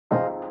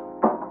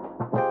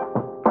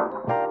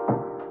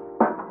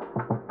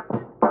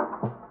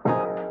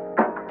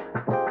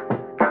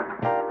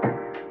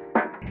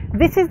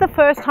This is the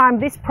first time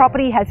this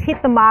property has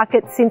hit the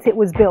market since it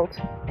was built.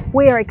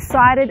 We are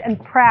excited and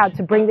proud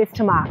to bring this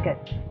to market.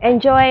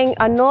 Enjoying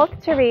a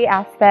north to rear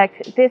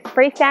aspect, this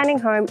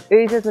freestanding home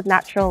oozes with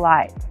natural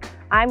light.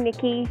 I'm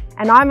Niki.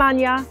 And I'm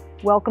Ania.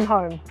 Welcome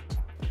home.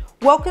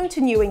 Welcome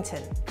to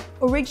Newington.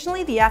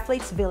 Originally the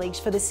athletes' village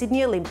for the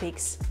Sydney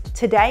Olympics,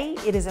 today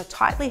it is a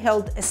tightly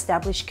held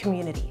established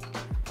community.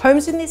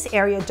 Homes in this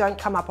area don't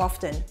come up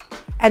often,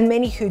 and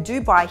many who do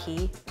buy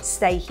here,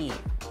 stay here.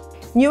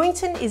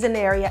 Newington is an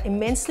area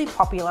immensely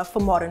popular for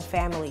modern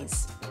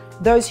families.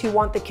 Those who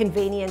want the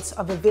convenience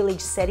of a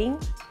village setting,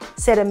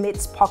 set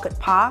amidst pocket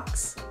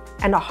parks,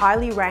 and a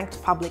highly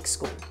ranked public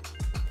school.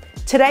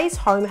 Today's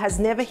home has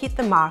never hit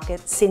the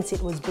market since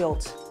it was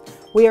built.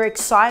 We are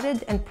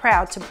excited and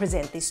proud to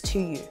present this to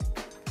you.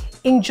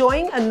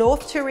 Enjoying a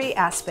north to rear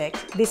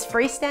aspect, this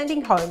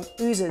freestanding home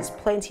oozes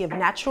plenty of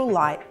natural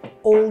light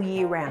all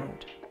year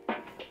round.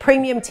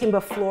 Premium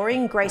timber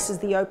flooring graces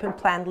the open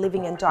plan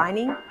living and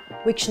dining,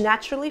 which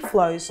naturally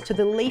flows to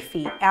the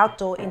leafy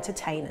outdoor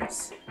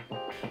entertainers.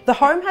 The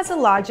home has a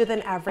larger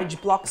than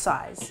average block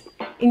size,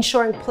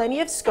 ensuring plenty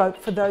of scope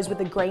for those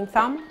with a green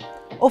thumb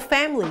or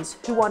families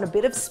who want a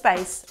bit of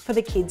space for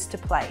the kids to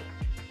play.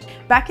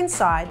 Back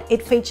inside,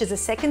 it features a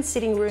second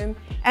sitting room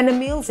and a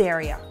meals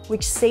area,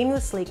 which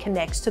seamlessly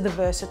connects to the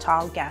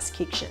versatile gas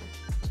kitchen.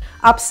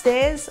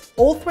 Upstairs,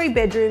 all three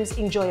bedrooms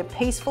enjoy a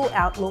peaceful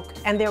outlook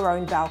and their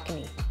own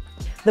balcony.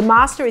 The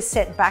master is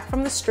set back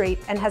from the street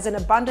and has an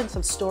abundance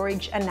of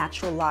storage and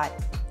natural light.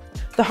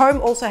 The home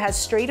also has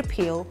street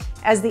appeal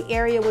as the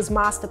area was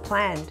master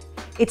planned.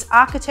 Its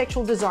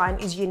architectural design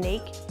is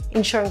unique,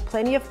 ensuring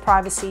plenty of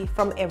privacy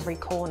from every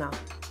corner.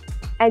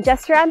 And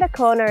just around the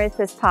corner is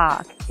this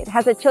park. It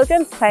has a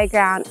children's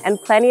playground and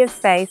plenty of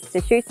space to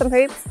shoot some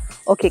hoops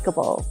or kick a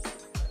ball.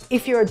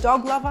 If you're a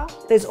dog lover,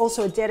 there's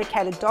also a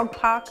dedicated dog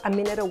park a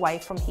minute away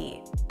from here.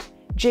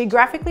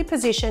 Geographically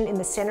positioned in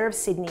the centre of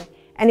Sydney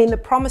and in the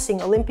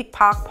promising Olympic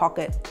Park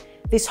pocket,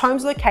 this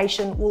home's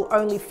location will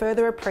only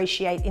further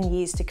appreciate in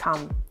years to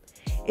come.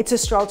 It's a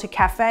stroll to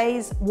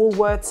cafes,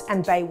 Woolworths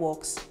and Bay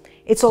Walks.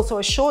 It's also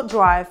a short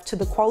drive to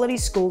the quality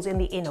schools in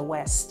the inner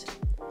west.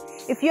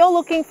 If you're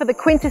looking for the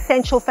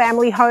quintessential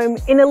family home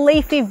in a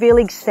leafy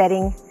village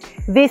setting,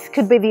 this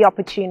could be the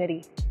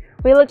opportunity.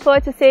 We look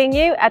forward to seeing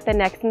you at the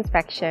next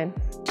inspection.